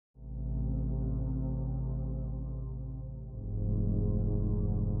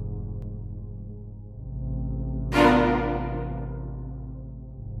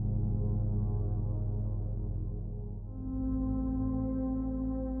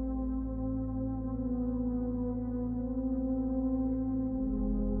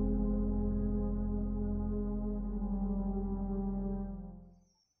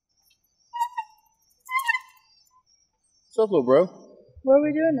up, little bro? Where are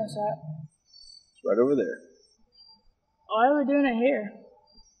we doing this at? It's right over there. Why are we doing it here?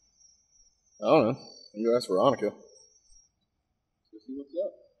 I don't know. You go ask Veronica. Let's see what's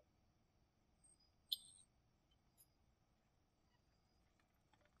up.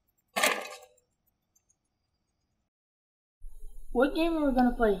 What game are we going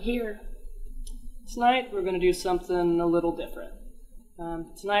to play here? Tonight we're going to do something a little different.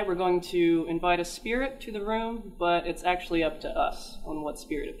 Tonight we're going to invite a spirit to the room, but it's actually up to us on what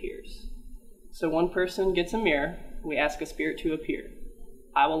spirit appears. So one person gets a mirror, we ask a spirit to appear.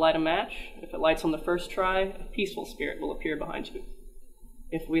 I will light a match. If it lights on the first try, a peaceful spirit will appear behind you.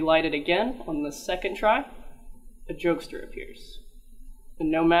 If we light it again on the second try, a jokester appears.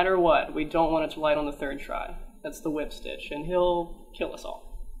 And no matter what, we don't want it to light on the third try. That's the Whipstitch, and he'll kill us all.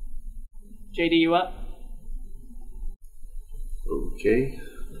 JD, you up? Okay.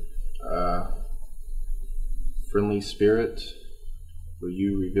 Friendly spirit, will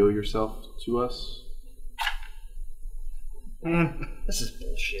you reveal yourself to us? This is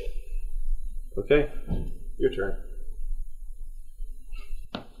bullshit. Okay, your turn.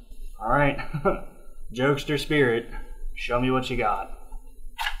 Alright. Jokester spirit, show me what you got.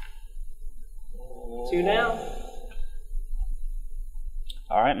 2 down.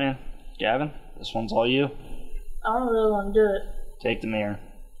 Alright, man. Gavin, this one's all you. I don't really want to do it. Take the mirror.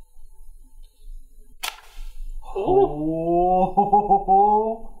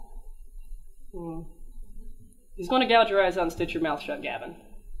 He's going to gouge your eyes out and stitch your mouth shut, Gavin.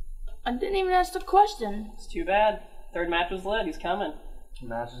 I didn't even ask the question. It's too bad. Third match was lit. He's coming.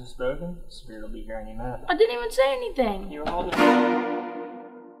 Match is spoken. Spirit will be here any minute. I didn't even say anything. You were holding it.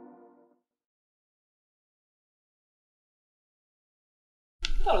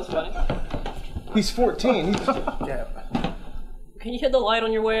 That was funny. He's 14. Yeah. Can you hit the light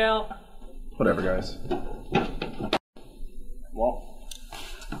on your way out? Whatever, guys. Well,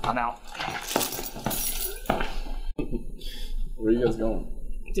 I'm out. Where are you guys going?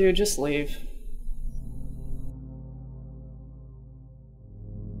 Dude, just leave.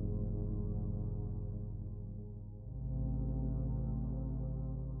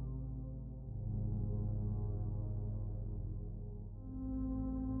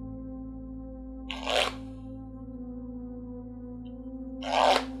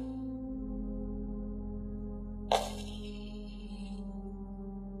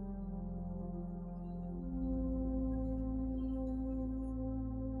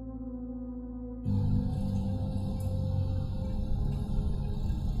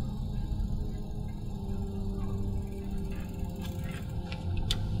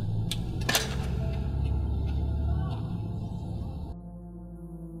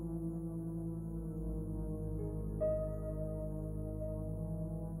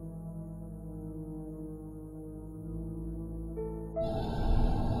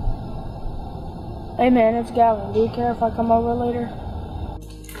 Hey man, it's Gavin. Do you care if I come over later?